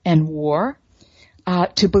and war,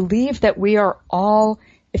 to believe that we are all,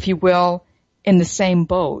 if you will, in the same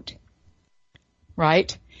boat,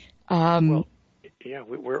 right? We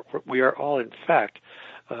are all, in fact,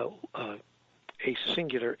 a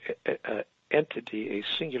singular entity, a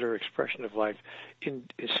singular expression of life,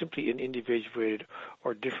 simply in individuated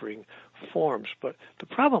or differing forms. But the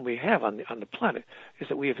problem we have on the planet is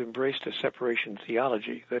that we have embraced a separation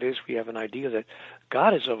theology. That is, we have an idea that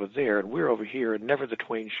God is over there and we're over here, and never the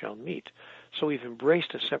twain shall meet. So we've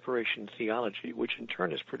embraced a separation theology, which in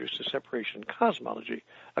turn has produced a separation cosmology,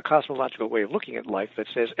 a cosmological way of looking at life that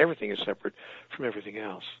says everything is separate from everything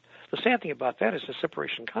else. The sad thing about that is the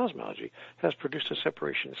separation cosmology has produced a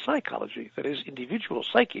separation psychology, that is, individual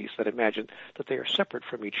psyches that imagine that they are separate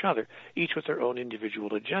from each other, each with their own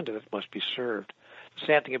individual agenda that must be served. The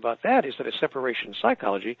sad thing about that is that a separation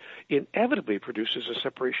psychology inevitably produces a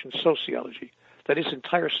separation sociology. That is,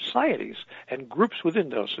 entire societies and groups within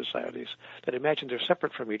those societies that imagine they're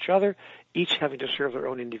separate from each other, each having to serve their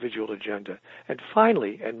own individual agenda. And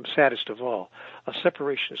finally, and saddest of all, a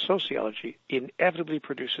separation sociology inevitably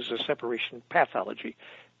produces a separation pathology,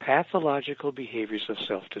 pathological behaviors of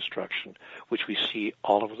self-destruction, which we see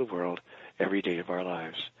all over the world every day of our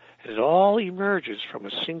lives. And it all emerges from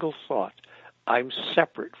a single thought: I'm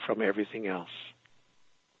separate from everything else.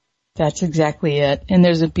 That's exactly it. And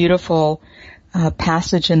there's a beautiful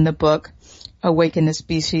passage in the book, Awaken the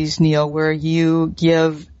Species, Neil, where you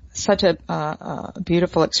give such a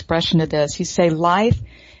beautiful expression to this. You say, life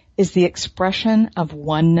is the expression of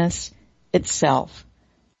oneness itself.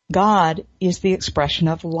 God is the expression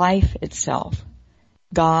of life itself.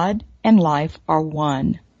 God and life are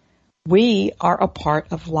one. We are a part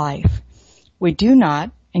of life. We do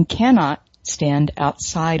not and cannot stand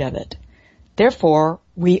outside of it. Therefore,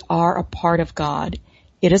 we are a part of God.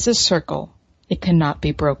 It is a circle. It cannot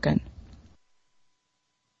be broken.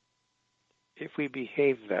 If we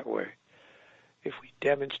behaved that way, if we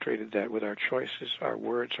demonstrated that with our choices, our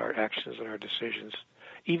words, our actions, and our decisions,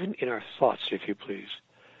 even in our thoughts, if you please,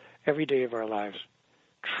 every day of our lives,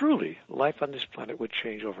 truly, life on this planet would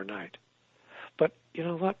change overnight. But you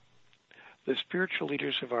know what? The spiritual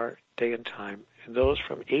leaders of our day and time, and those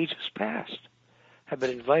from ages past, have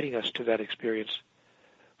been inviting us to that experience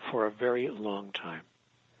for a very long time.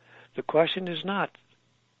 The question is not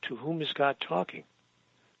to whom is God talking?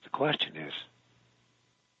 The question is,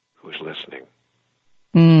 who's listening?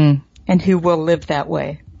 And who will live that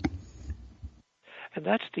way? And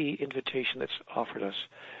that's the invitation that's offered us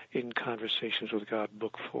in Conversations with God,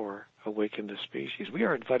 Book 4, Awaken the Species. We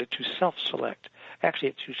are invited to self-select,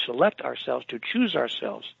 actually to select ourselves, to choose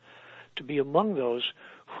ourselves, to be among those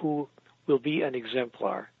who will be an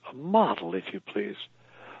exemplar, a model, if you please,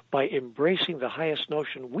 by embracing the highest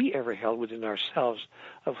notion we ever held within ourselves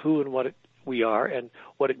of who and what we are and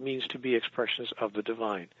what it means to be expressions of the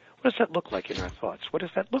divine. What does that look like in our thoughts? What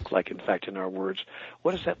does that look like, in fact, in our words?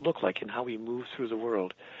 What does that look like in how we move through the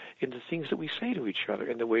world, in the things that we say to each other,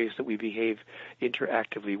 in the ways that we behave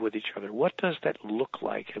interactively with each other? What does that look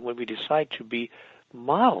like? And when we decide to be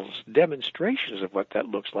models, demonstrations of what that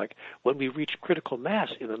looks like, when we reach critical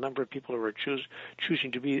mass in the number of people who are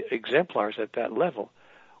choosing to be exemplars at that level,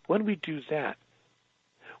 when we do that,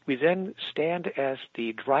 we then stand as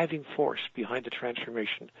the driving force behind the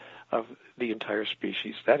transformation of the entire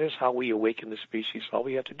species. That is how we awaken the species. All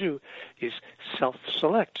we have to do is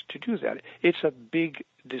self-select to do that. It's a big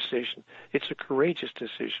decision. It's a courageous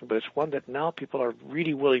decision, but it's one that now people are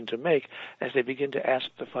really willing to make as they begin to ask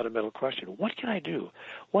the fundamental question, what can I do?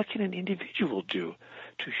 What can an individual do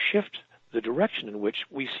to shift the direction in which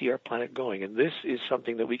we see our planet going? And this is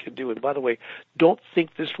something that we can do. And by the way, don't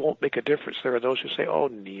think this won't make a difference. There are those who say, oh,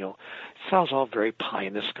 Neil, it sounds all very pie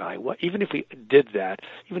in the sky. Even if we did that,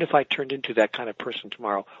 even if I turned into that kind of person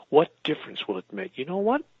tomorrow, what difference will it make? You know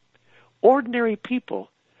what? Ordinary people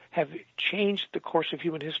have changed the course of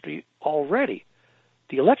human history already.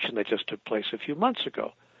 The election that just took place a few months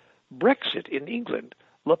ago, Brexit in England,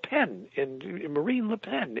 Le Pen, Marine Le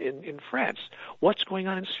Pen in France. What's going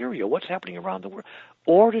on in Syria? What's happening around the world?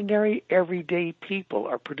 Ordinary, everyday people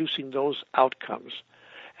are producing those outcomes.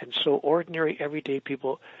 And so ordinary, everyday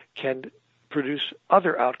people can produce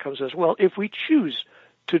other outcomes as well if we choose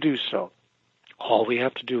to do so. All we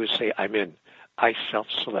have to do is say, I'm in. I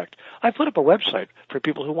self-select. I put up a website for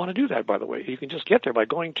people who want to do that, by the way. You can just get there by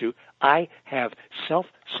going to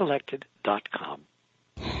ihaveselfselected.com.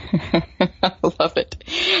 I love it.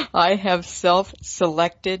 I have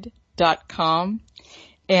selfselected.com.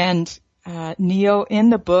 And Neil, in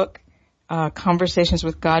the book, Conversations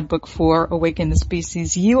with God, Book 4, Awaken the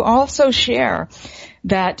Species, you also share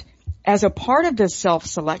that as a part of this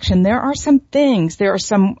self-selection, there are some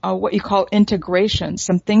what you call integrations,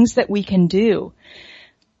 some things that we can do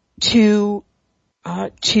to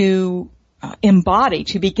embody,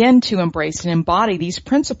 to begin to embrace and embody these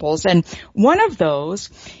principles. And one of those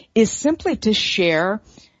is simply to share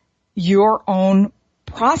your own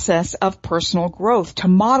process of personal growth, to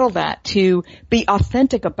model that, to be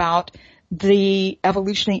authentic about the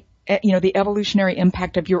evolutionary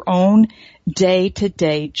impact of your own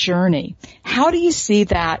day-to-day journey. How do you see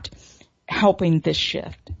that helping this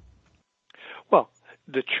shift? Well,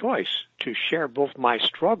 the choice to share both my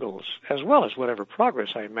struggles as well as whatever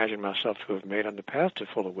progress I imagine myself to have made on the path to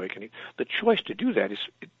full awakening, the choice to do that is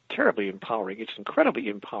terribly empowering. It's incredibly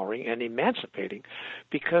empowering and emancipating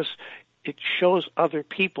because it shows other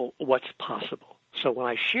people what's possible. So when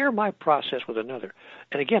I share my process with another,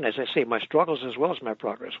 and again, as I say, my struggles as well as my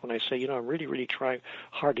progress, when I say, I'm really, really trying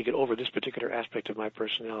hard to get over this particular aspect of my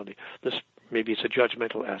personality, maybe it's a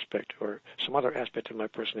judgmental aspect or some other aspect of my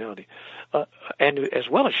personality, and as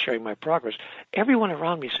well as sharing my progress, everyone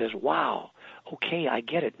around me says, wow, okay, I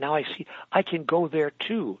get it. Now I see I can go there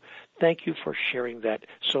too. Thank you for sharing that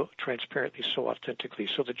so transparently, so authentically.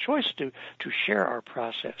 So the choice to share our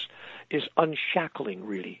process is unshackling,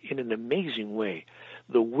 really, in an amazing way,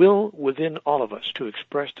 the will within all of us to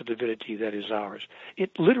express the divinity that is ours.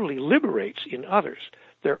 It literally liberates in others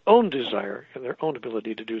their own desire and their own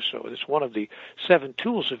ability to do so. It's one of the 7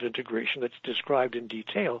 tools of integration that's described in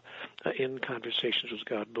detail in Conversations with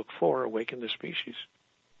God, Book 4, Awaken the Species.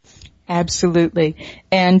 Absolutely.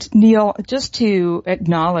 And Neil, just to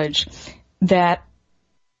acknowledge that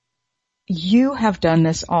you have done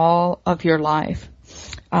this all of your life,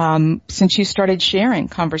 since you started sharing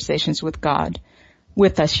Conversations with God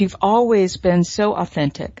with us. You've always been so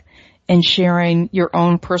authentic in sharing your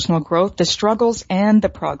own personal growth, the struggles and the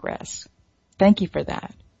progress. Thank you for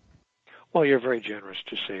that. Well, you're very generous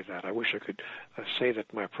to say that. I wish I could say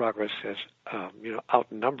that my progress has,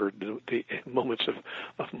 outnumbered the moments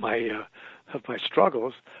of my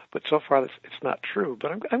struggles. But so far, it's not true.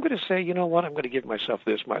 But I'm going to say, you know what? I'm going to give myself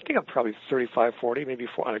this. I think I'm probably 35, 40, maybe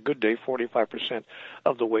on a good day, 45%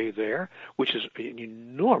 of the way there, which is an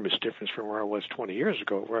enormous difference from where I was 20 years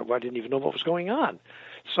ago, where I didn't even know what was going on.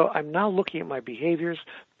 So I'm now looking at my behaviors,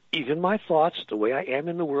 even my thoughts, the way I am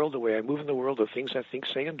in the world, the way I move in the world, the things I think,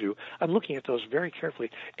 say, and do, I'm looking at those very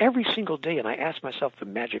carefully every single day, and I ask myself the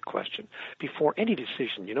magic question before any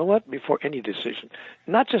decision. You know what? Before any decision.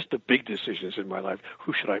 Not just the big decisions in my life,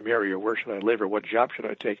 who should I marry or where should I live or what job should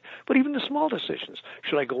I take, but even the small decisions.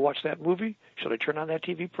 Should I go watch that movie? Should I turn on that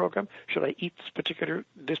TV program? Should I eat this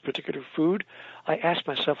particular food? I ask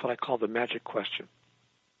myself what I call the magic question.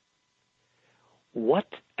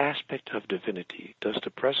 What aspect of divinity does the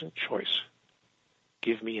present choice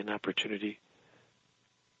give me an opportunity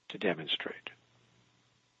to demonstrate?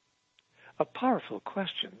 A powerful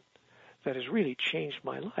question that has really changed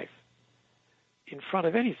my life. In front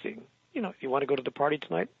of anything, you want to go to the party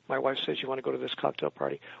tonight? My wife says you want to go to this cocktail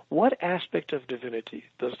party. What aspect of divinity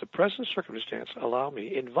does the present circumstance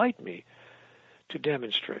invite me to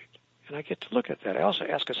demonstrate? And I get to look at that. I also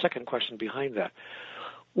ask a second question behind that.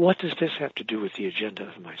 What does this have to do with the agenda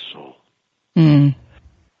of my soul?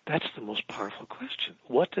 That's the most powerful question.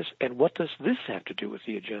 What does this have to do with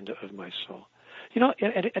the agenda of my soul?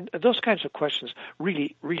 And those kinds of questions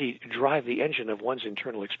really, really drive the engine of one's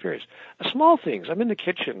internal experience. Small things. I'm in the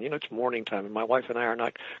kitchen. It's morning time, and my wife and I are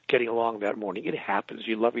not getting along that morning. It happens.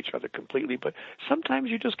 You love each other completely, but sometimes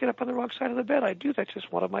you just get up on the wrong side of the bed. I do. That's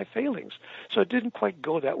just one of my failings. So it didn't quite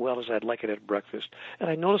go that well as I'd like it at breakfast. And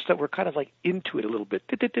I noticed that we're kind of like into it a little bit,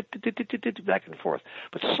 back and forth.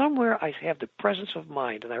 But somewhere I have the presence of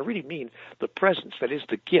mind, and I really mean the presence, that is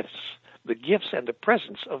the gifts and the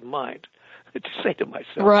presence of mind. To say to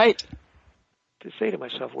myself,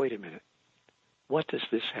 wait a minute, what does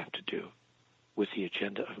this have to do with the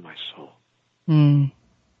agenda of my soul?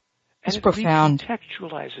 That's and profound.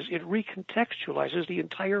 It recontextualizes the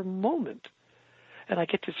entire moment. And I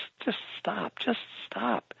get to just stop,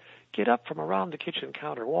 get up from around the kitchen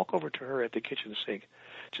counter, walk over to her at the kitchen sink,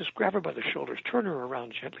 just grab her by the shoulders, turn her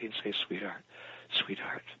around gently and say, sweetheart,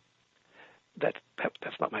 that's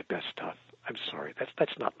not my best stuff. I'm sorry.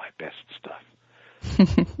 That's not my best stuff. I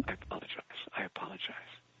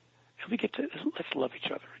apologize. And let's love each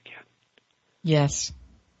other again. Yes.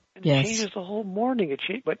 And it changes the whole morning.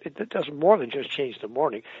 But it does more than just change the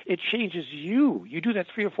morning. It changes you. You do that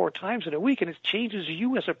 3 or 4 times in a week, and it changes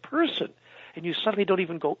you as a person. And you suddenly don't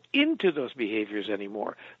even go into those behaviors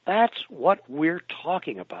anymore. That's what we're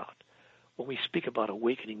talking about when we speak about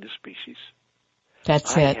awakening the species.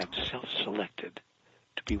 That's I it. have self-selected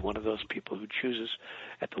to be one of those people who chooses,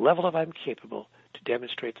 at the level of I'm capable, to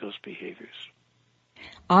demonstrate those behaviors.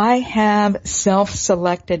 I have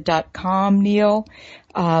selfselected.com, Neil.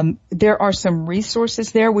 There are some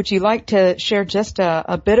resources there. Would you like to share just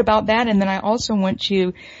a bit about that? And then I also want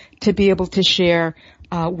you to be able to share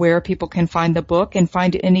where people can find the book and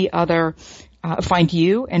find any other, find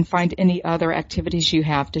you and find any other activities you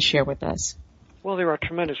have to share with us. Well, there are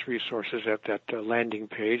tremendous resources at that landing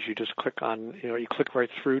page. You just click on, you click right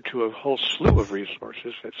through to a whole slew of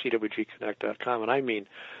resources at cwgconnect.com, and I mean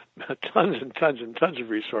tons and tons and tons of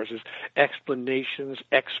resources, explanations,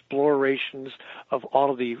 explorations of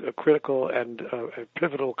all of the critical and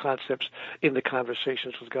pivotal concepts in the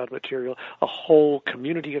Conversations with God material, a whole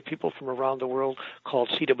community of people from around the world called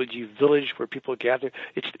CWG Village, where people gather.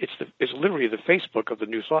 It's literally the Facebook of the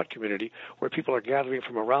New Thought community, where people are gathering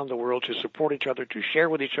from around the world to support each other, to share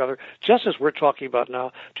with each other, just as we're talking about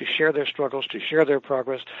now, to share their struggles, to share their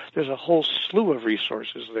progress. There's a whole slew of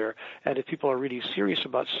resources there, and if people are really serious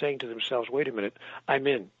about saying to themselves, wait a minute, I'm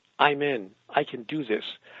in, I can do this,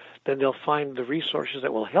 then they'll find the resources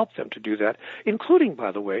that will help them to do that, including,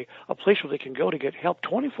 by the way, a place where they can go to get help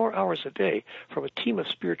 24 hours a day from a team of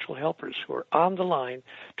spiritual helpers who are on the line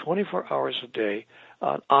 24 hours a day,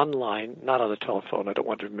 online, not on the telephone. I don't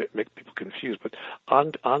want to make people confused, but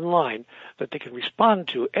online, that they can respond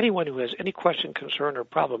to anyone who has any question, concern, or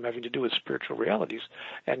problem having to do with spiritual realities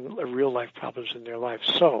and real-life problems in their life.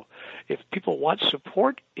 So if people want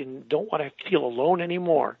support and don't want to feel alone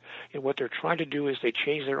anymore in what they're trying to do is they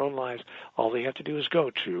change their own lives, all they have to do is go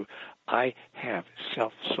to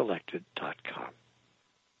ihaveselfselected.com.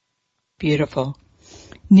 Beautiful.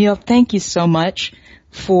 Neil, thank you so much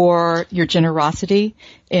for your generosity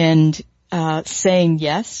and saying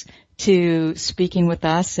yes to speaking with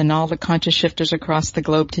us and all the conscious shifters across the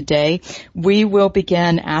globe today. We will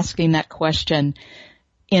begin asking that question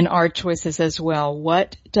in our choices as well.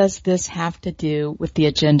 What does this have to do with the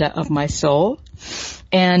agenda of my soul?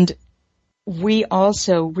 And we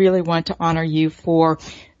also really want to honor you for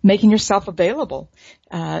making yourself available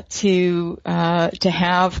to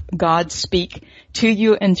have God speak to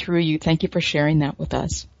you and through you. Thank you for sharing that with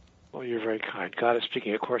us. Well, Well, you're very kind. God is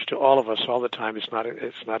speaking, of course, to all of us all the time. It's not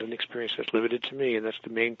an experience that's limited to me, and that's the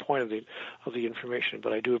main point of the information.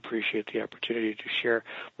 But I do appreciate the opportunity to share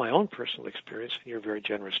my own personal experience, and you're very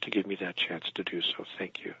generous to give me that chance to do so.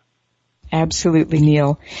 Thank you. Absolutely,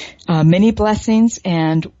 Neil. Many blessings,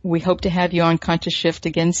 and we hope to have you on Conscious Shift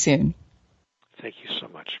again soon. Thank you so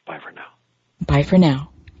much. Bye for now. Bye for now.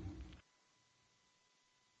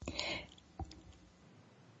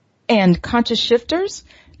 And Conscious Shifters,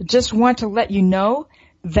 just want to let you know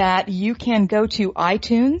that you can go to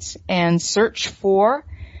iTunes and search for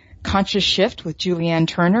Conscious Shift with Julianne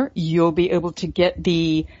Turner. You'll be able to get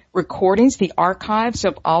the recordings, the archives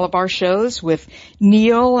of all of our shows with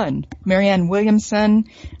Neil and Marianne Williamson,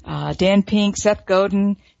 Dan Pink, Seth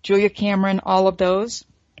Godin, Julia Cameron, all of those.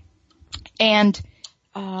 And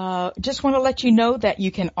just want to let you know that you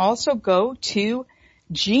can also go to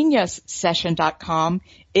geniussession.com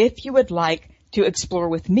if you would like to explore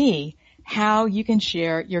with me how you can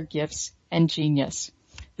share your gifts and genius.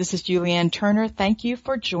 This is Julianne Turner. Thank you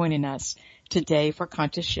for joining us today for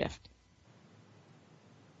Conscious Shift.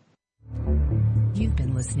 You've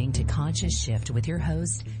been listening to Conscious Shift with your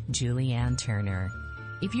host, Julianne Turner.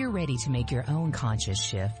 If you're ready to make your own conscious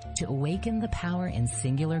shift to awaken the power and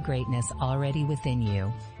singular greatness already within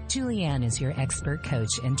you, Julianne is your expert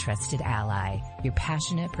coach and trusted ally, your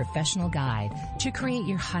passionate professional guide to create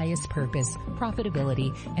your highest purpose,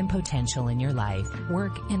 profitability, and potential in your life,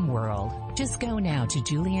 work, and world. Just go now to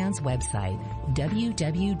Julianne's website,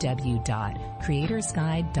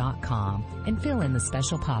 www.creatorsguide.com, and fill in the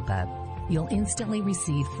special pop-up. You'll instantly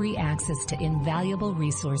receive free access to invaluable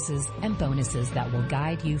resources and bonuses that will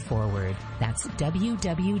guide you forward. That's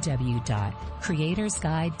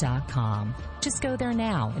www.creatorsguide.com. Just go there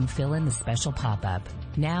now and fill in the special pop-up.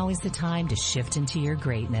 Now is the time to shift into your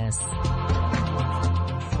greatness.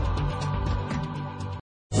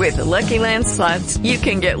 With the Lucky Land Slots, you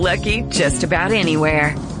can get lucky just about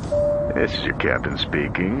anywhere. This is your captain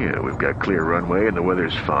speaking. We've got clear runway and the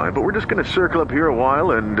weather's fine, but we're just going to circle up here a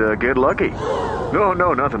while and get lucky.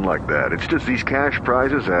 No, nothing like that. It's just these cash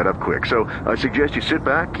prizes add up quick. So I suggest you sit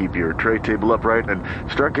back, keep your tray table upright, and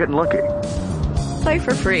start getting lucky. Play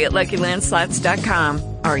for free at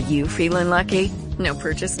LuckyLandSlots.com. Are you feeling lucky? No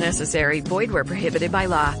purchase necessary. Void where prohibited by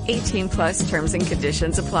law. 18+ terms and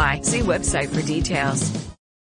conditions apply. See website for details.